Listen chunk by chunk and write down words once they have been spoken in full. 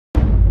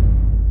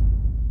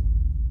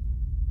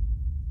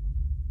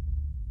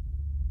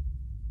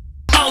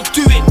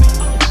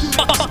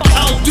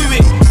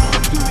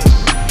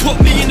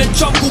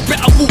jungle,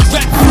 better walk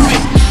right through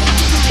it.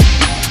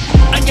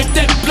 And your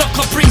dead block,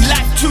 I bring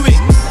life to it.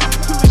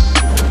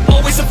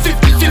 Always a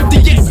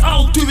 50-50, yes,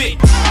 I'll do it.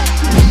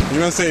 You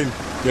know what I'm saying?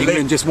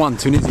 England just won,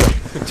 Tunisia,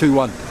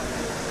 2-1.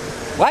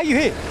 Why are you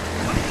here?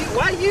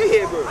 Why are you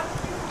here, bro?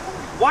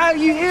 Why are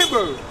you here,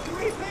 bro?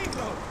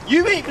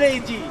 You ain't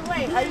playing, G.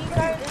 Wait, are you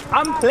going?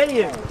 I'm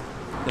playing.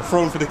 The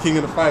throne for the king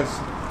of the fives.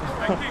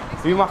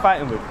 Who am I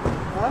fighting with?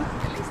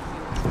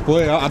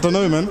 Boy, I don't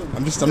know, man.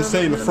 I'm just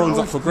saying the throne's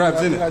up for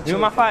grabs, innit? Who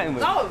am I fighting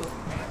with? No.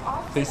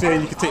 So you're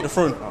saying you can take the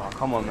throne? Oh,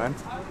 come on, man.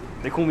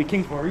 They call me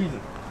king for a reason.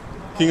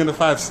 King of the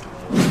fives.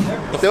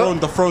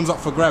 The throne's up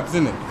for grabs,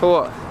 innit? For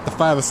what? The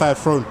five-a-side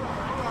throne.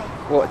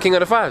 What, king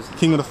of the fives?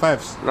 King of the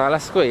fives. No,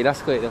 that's Scotty, that's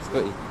Scotty, that's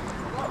Scotty.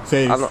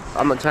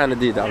 I'm not trying to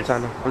do that,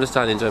 I'm just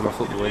trying to enjoy my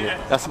football,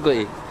 innit? That's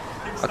Scotty.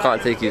 I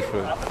can't take you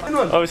through.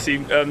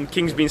 Obviously,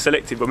 King's been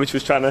selected, but Mitch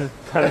was trying to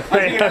play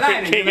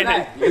King,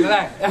 innit?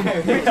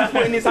 Mitch is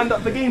putting his hand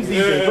up for games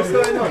these days. What's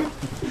going on?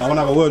 I want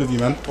to have a word with you,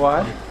 man.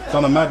 Why?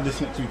 Done a madness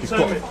next week. It's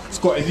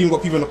even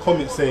got people in the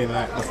comments saying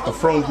like the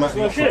throne's might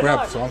be up for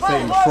grabs, so I'm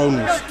saying the throne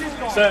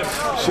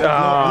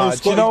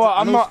is. Do you know what?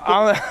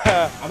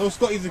 I know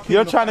Scotty's a king.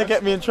 You're trying to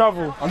get me in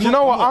trouble. Do you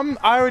know what?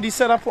 I already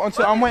said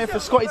I'm waiting for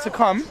Scotty to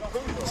come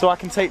so I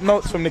can take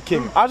notes from the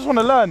king. I just want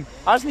to learn.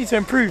 I just need to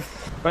improve.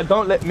 But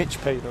don't let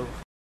Mitch pay though.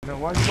 No,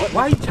 why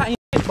are you chatting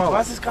shit, bro?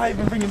 Why's this guy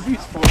even bringing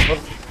boots for, bro?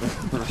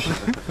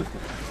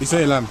 You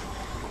say, Lamb?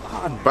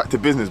 Back to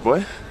business,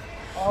 boy.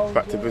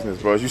 Back to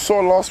business, bro. As you saw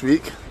last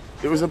week,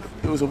 it was a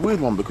weird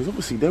one because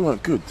obviously they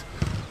weren't good.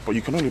 But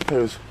you can only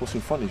play as what's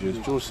in front of you, as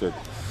George said.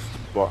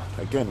 But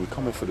again, we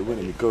come in for the win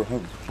and we go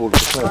home. Ball of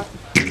the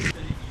play.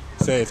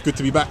 Say, it's good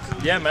to be back.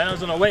 Yeah, man, I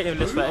was on a waiting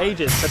list for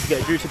ages. Had to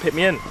get Drew to pick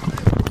me in.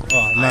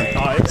 Oh, man.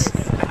 Nice.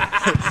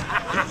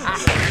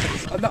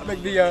 I'm not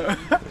like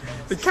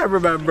the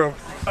cameraman, bro.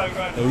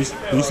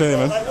 What you saying,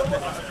 man?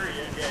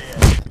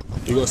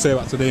 You got to say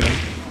about today, man?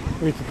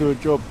 We need to do a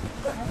job.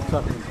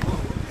 What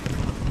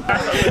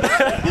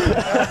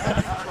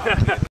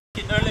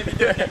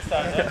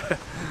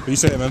you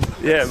saying, man?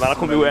 Yeah, man, I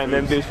couldn't be wearing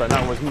them boots, man.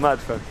 That was mad,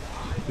 fam.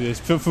 Yeah, it's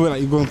feel like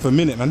you're going for a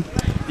minute, man.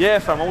 Yeah,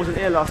 fam, I wasn't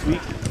here last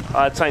week.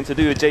 I had time to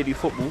do with JD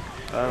football.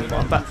 But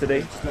I'm back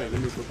today.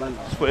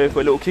 Just put a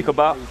little kick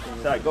about.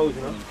 See how it goes,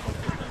 you know.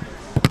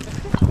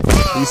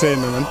 What you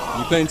saying, man?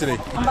 You playing today?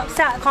 I'm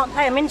upset, I can't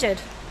play, I'm injured.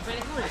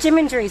 Gym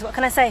injuries, what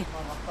can I say?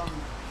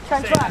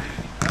 Trying to work.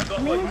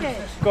 I'm injured.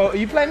 Go, are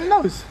you playing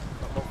those?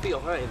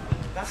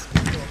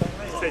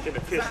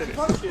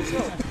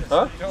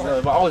 Huh?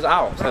 No, but I was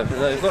out, so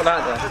no, it's not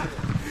that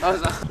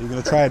there. You're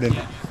going to try then?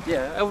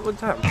 Yeah, every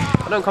time.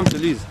 I don't come to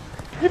lose.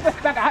 You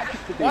best bag a hat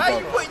trick today, Why are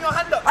you putting your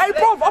hand up? Hey,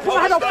 bro, I put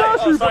my hand up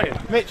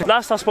first, Mitch.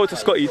 Last I spoke to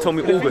Scotty, he told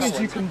me August.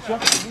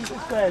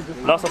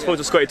 Last I spoke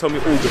to Scotty, he told me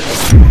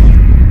August.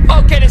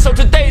 Okay then, so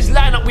today's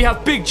lineup, we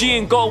have Big G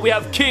in goal, we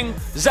have King,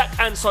 Zach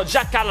Ansah,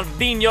 Jack Allen,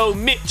 Dinho,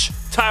 Mitch,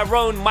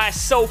 Tyrone,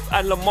 myself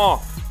and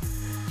Lamar.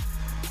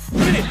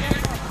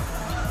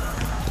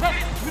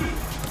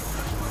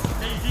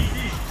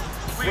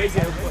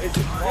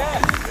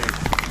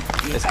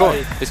 It's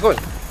gone, it's gone.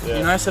 Yeah.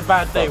 You know it's a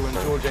bad day when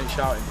George ain't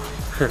shouting.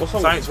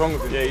 Something's wrong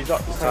with him. Yeah, he's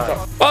up.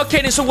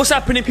 Okay then, so what's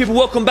happening, people?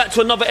 Welcome back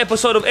to another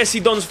episode of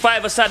SC Don's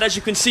Five-a-Side. As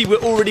you can see,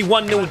 we're already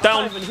 1-0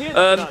 down.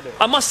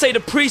 I must say the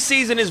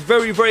pre-season is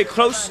very, very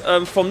close.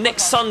 From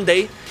next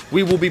Sunday,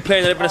 we will be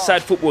playing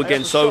 11-a-side football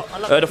again. So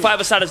the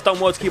Five-a-Side has done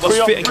well to keep us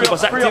fit and keep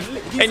us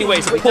active.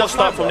 Anyways, a poor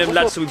start from them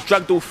lads, so we've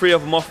dragged all three of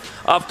them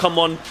off. I've come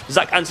on,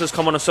 Zach Ansah's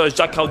come on, and so has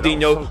Jack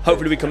Dinho.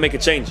 Hopefully we can make a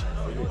change.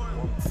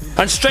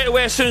 And straight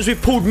away, as soon as we've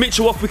pulled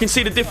Mitchell off, we can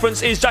see the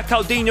difference is Jack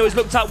Dinho has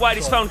looked out wide,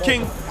 he's found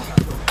King.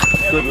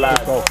 Good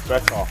lad.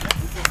 Better.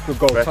 Good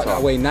goal, tuck that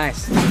away,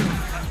 nice.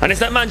 And it's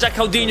that man Jack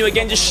Dinho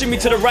again, just shimmy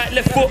to the right,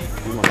 left foot.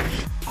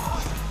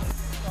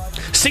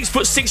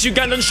 6'6"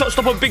 Ugandan shot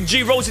stopper, Big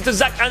G rolls it to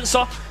Zach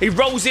Ansah. He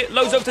rolls it,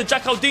 loads over to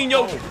Jack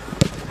Dinho.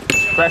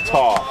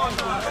 Better.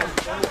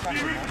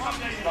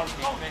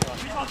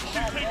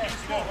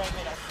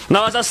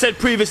 Now, as I said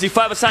previously,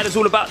 five-a-side is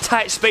all about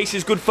tight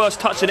spaces, good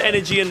first touch and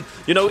energy and,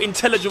 you know,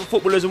 intelligent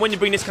footballers. And when you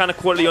bring this kind of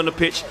quality on the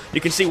pitch,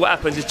 you can see what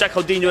happens. It's Jack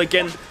Dinho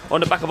again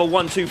on the back of a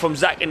 1-2 from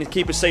Zach, and his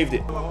keeper saved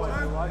it.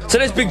 So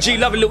there's Big G,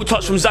 lovely little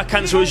touch from Zach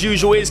Ansah as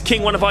usual. Here's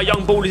King, one of our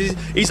young ballers.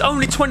 He's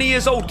only 20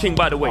 years old, King,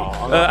 by the way.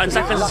 And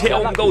Zach Ansah's hit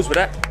own goals with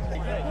that.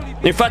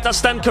 In fact, I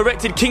stand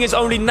corrected. King is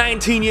only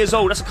 19 years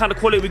old. That's the kind of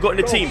quality we got in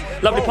the team.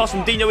 Lovely pass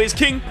from Dinho. Here's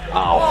King.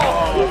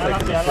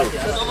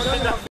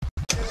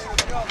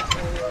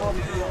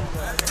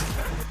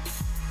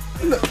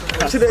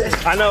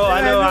 I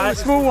know.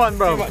 Small one,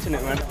 bro.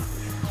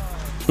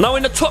 Now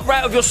in the top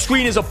right of your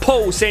screen is a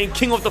poll saying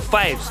King of the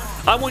Fives.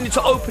 I want you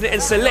to open it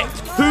and select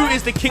who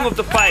is the King of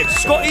the Fives,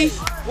 Scotty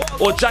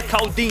or Jack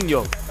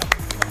Dinho.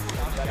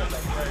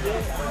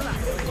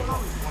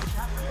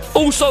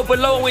 Also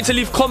below, I want you to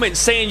leave comments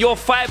saying your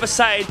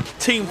five-a-side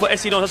team for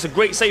SC Dons. That's a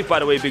great save, by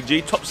the way, Big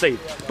G. Top save.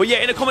 But yeah,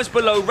 in the comments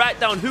below, write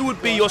down who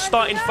would be your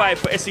starting five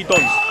for SC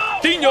Dons.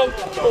 Dinho.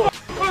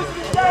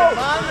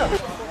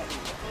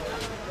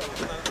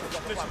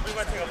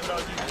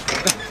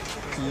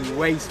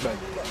 waste, man.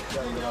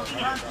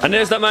 And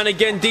there's that man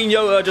again,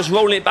 Dinho, just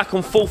rolling it back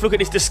and forth. Look at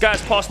this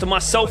disguised pass to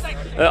myself.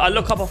 I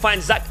look up, I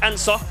find Zach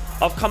answer.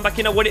 I've come back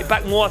in, I want it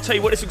back more. I'll tell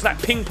you what, this looks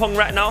like ping pong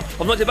right now.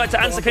 I'm not about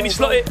to answer, can you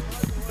slot it?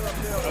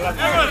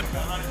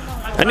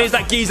 And there's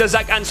that geezer,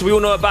 Zach Answer, we all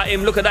know about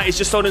him. Look at that, he's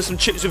just holding some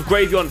chips with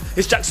gravy on.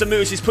 It's Jackson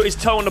Moose, he's put his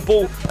toe on the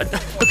ball.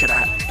 Look at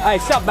that. Hey,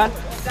 sup, man?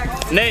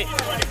 Nate.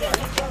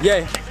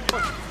 Yeah.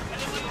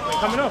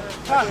 Coming up.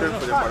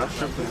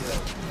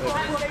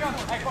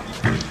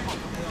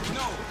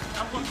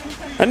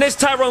 And there's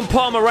Tyrone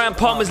Palmer, Ryan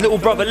Palmer's little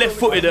brother,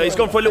 left-footed. He's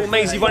gone for a little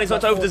mazy run, he's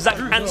knocked over to Zach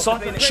Answer.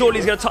 Surely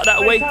he's going to tuck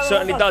that away.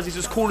 Certainly does, he's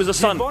as cool as the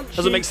sun.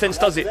 Doesn't make sense,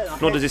 does it?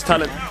 Nor does his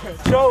talent.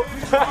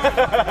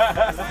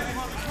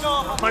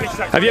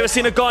 Have you ever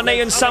seen a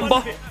Ghanaian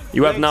samba?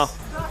 You have now.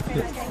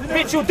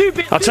 Mitchell, do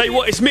bit. I'll tell you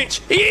what, it's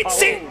Mitch. He hits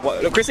it!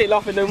 What, look, Chris ain't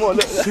laughing no more.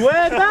 Look.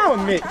 Swear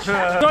down, Mitch.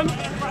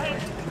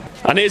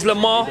 And here's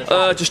Lamar,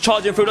 just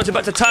charging through, not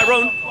back to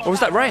Tyrone. Or was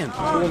that Ryan?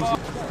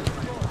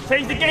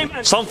 Change the game.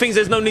 Some things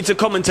there's no need to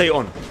commentate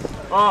on.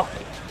 Oh,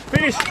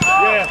 finish.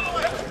 Yeah.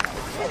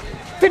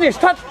 Finish.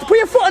 Put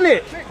your foot on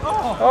it.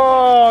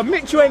 Oh,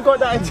 Mitchell ain't got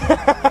that.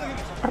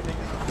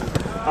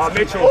 Oh,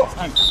 Mitchell.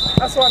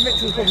 That's why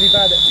Mitchell's probably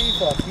bad at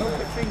FIFA. No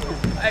quick thinking.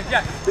 Hey,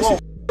 yeah, this is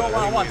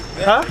one-on-one.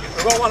 Huh?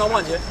 Go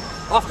one-on-one, yeah?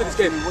 After this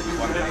game. Put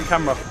it on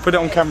camera. Put it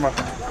on camera.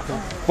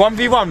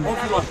 1v1.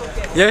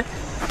 Yeah?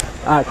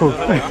 Alright, cool.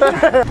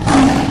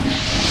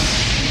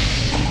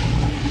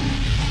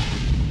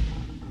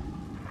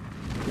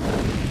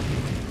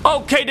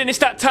 Okay, then it's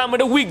that time of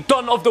the week,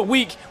 Don of the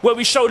Week, where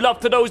we show love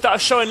to those that are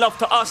showing love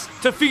to us.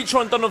 To feature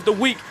on Don of the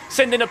Week,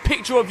 send in a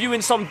picture of you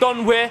in some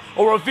Don wear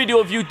or a video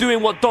of you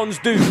doing what Dons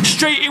do.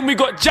 Straight in, we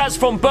got Jazz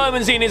from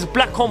Bermondsey in his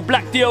black on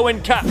black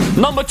DON cap.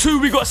 Number 2,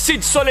 we got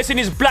Sid Solis in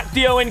his black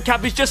DON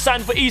cap. He's just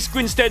signed for East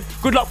Grinstead.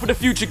 Good luck for the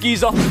future,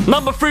 geezer.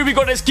 Number 3, we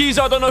got this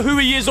geezer. I don't know who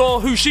he is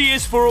or who she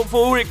is for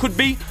all it could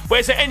be, but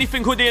it's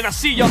anything hoodie and I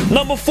see ya.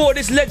 Number 4,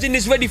 this legend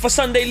is ready for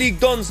Sunday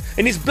League Dons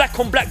in his black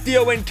on black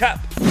DON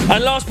cap.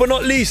 And last but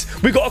not least,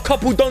 we got a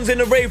couple Dons in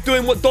the rave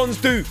doing what Dons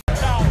do.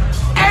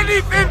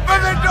 Anything for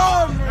the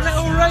Dons!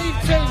 Little rave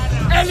team,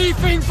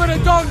 anything for the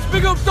Dons.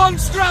 Big up Don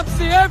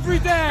Strapzy every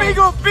day. Big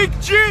up Big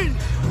G.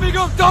 Big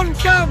up Don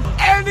Camp.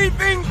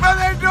 Anything for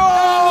the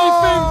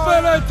Dons! Anything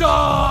for the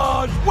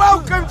Dons!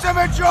 Welcome to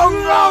the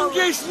jungle!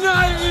 Longest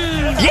night!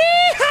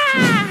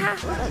 Yeah!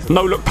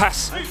 No look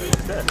pass.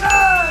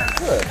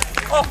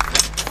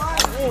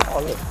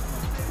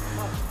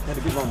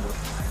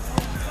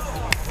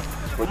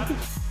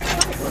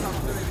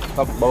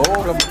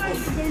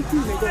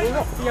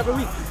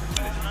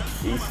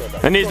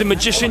 And here's the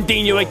magician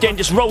Dinho again,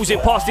 just rolls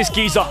it past this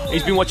geezer.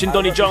 He's been watching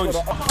Donny Jones.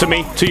 To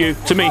me, to you,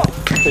 to me.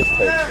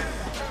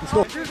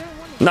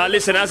 Now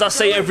listen, as I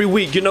say every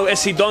week, you know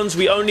SC Dons,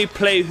 we only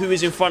play who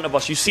is in front of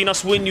us. You've seen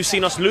us win, you've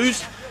seen us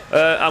lose,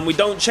 and we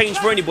don't change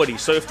for anybody.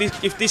 So if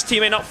this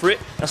team ain't up for it,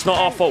 that's not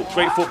our fault.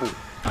 Great football.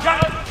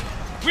 Jack,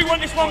 we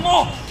want this one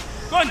more.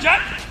 Go on,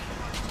 Jack.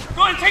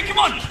 Go on, take him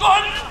on. Go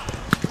on.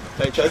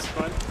 Hey, Chaz.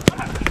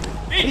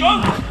 There you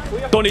go.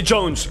 Donny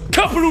Jones,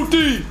 capital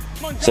D.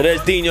 So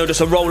there's Dinho,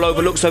 just a roll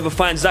over, looks over,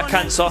 finds Zach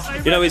Answer.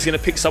 You know he's going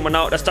to pick someone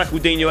out. That's tackle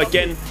Dinho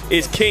again.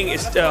 Is King.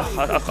 It's,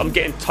 I'm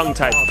getting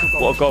tongue-tied.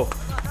 What a goal.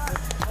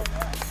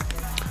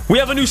 We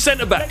have a new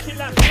centre-back.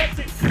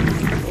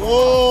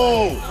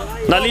 Oh!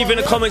 Now leave in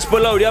the comments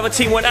below. The other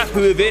team weren't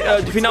happy with it.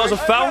 Do you think that was a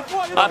foul?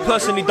 I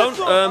personally don't.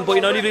 But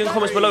you know, leave it in the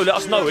comments below. Let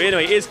us know.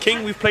 Anyway, here's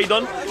King. We've played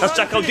on. That's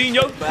Jack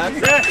Dinho.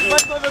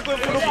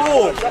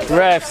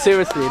 Ref,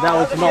 seriously, that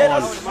was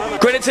not on.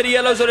 Credit to the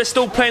Yellows, though they're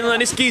still playing on.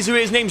 This geezer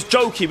here, his name's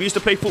Jokey. We used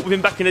to play football with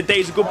him back in the day.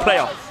 He's a good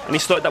player. And he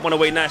slotted that one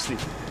away nicely.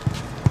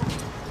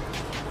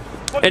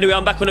 Anyway,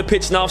 I'm back on the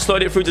pitch now. I've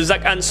slotted it through to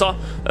Zach Answer.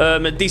 A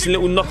decent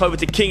little knock over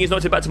to King. He's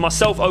knocked it back to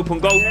myself. Open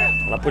goal.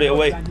 And I put it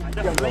away.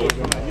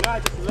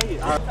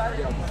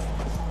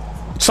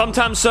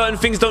 Sometimes certain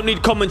things don't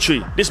need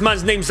commentary. This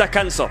man's name's Zach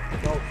Answer.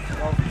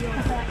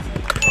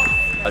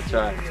 I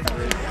try.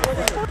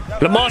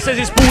 Lamar says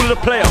it's ball of the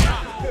player.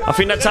 I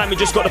think that time he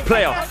just got the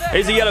player.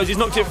 Here's the Yellows. He's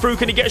knocked it through.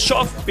 Can he get a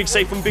shot off? Big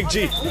save from Big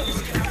G.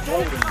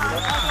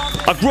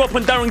 I grew up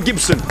on Darren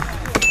Gibson.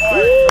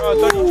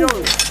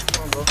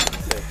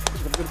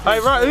 Hey,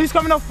 right, who's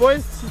coming off,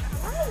 boys?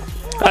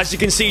 As you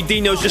can see,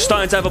 Dinho's just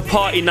starting to have a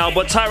party now,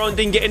 but Tyrone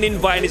didn't get an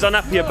invite and he's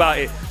unhappy about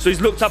it. So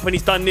he's looked up and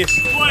he's done this.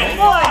 Do what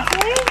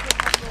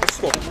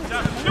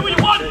you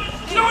want!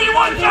 Do what you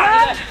want,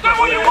 Jack! Do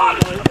what you want!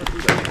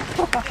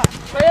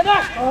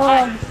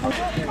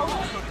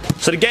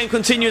 So the game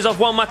continues. I've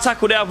won my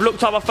tackle there. I've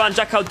looked up. I found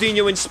Jack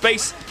Dinho in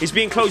space. He's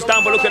being closed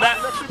down, but look at that.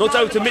 Not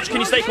over to Mitch. Can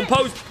you stay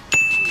composed?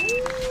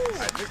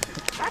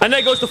 And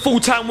there goes the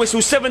full-time whistle.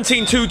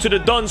 17-2 to the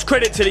Dons.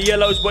 Credit to the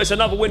Yellows, but it's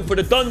another win for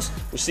the Dons.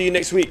 We'll see you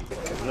next week.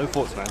 No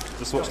thoughts, man.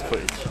 Just watch the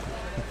footage.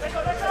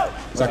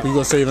 Zach, you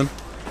got saving?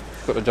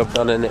 Got the job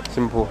done, innit?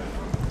 Simple.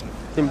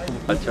 Simple.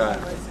 I try.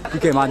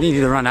 Good game, I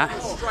needed to run out.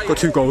 Got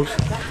 2 goals. I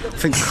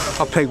think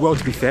I played well,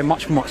 to be fair.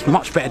 Much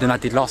better than I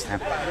did last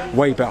time.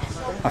 Way better.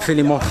 I'm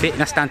feeling more fit,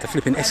 and that's down to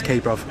flipping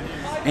SK, bruv.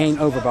 Ain't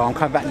over, bro. I'm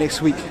coming back next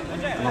week.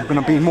 and I'm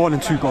gonna be more than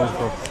 2 goals,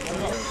 bro.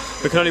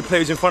 We can only play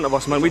who's in front of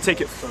us, man. We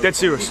take it dead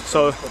serious.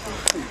 So,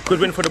 good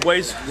win for the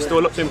boys. Still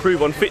a lot to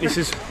improve on.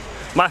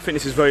 My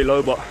fitness is very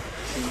low, but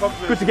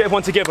good to get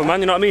everyone together, man.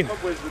 You know what I mean?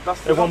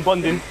 Everyone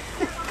bonding.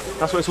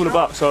 That's what it's all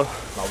about. So,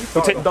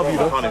 we'll take the W,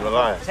 though. Can't even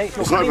lie.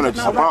 It's not even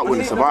just about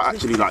winning. It's about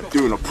actually like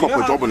doing a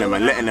proper job on them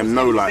and letting them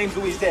know like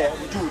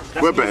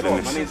we're better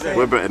than this.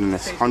 We're better than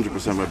this.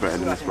 100% we're better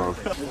than this, bro.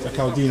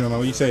 Dinho, man,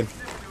 what are you saying?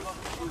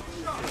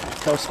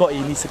 Tell Scotty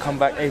he needs to come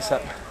back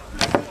ASAP.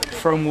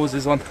 Throne Wars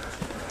is on.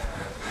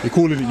 You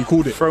called it, you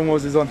called it. Throne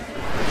Wars is on.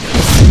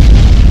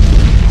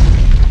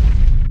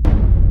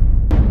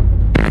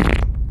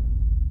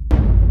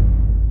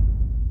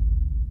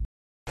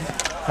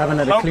 Haven't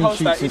had a clean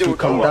sheet since we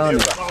come down here,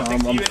 so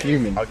I'm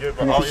fuming.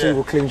 Every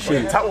single clean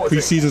sheet.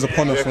 Pre-season's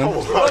upon us, man.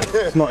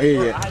 It's not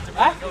here yet.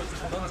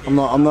 I'm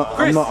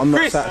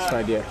not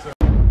satisfied yet.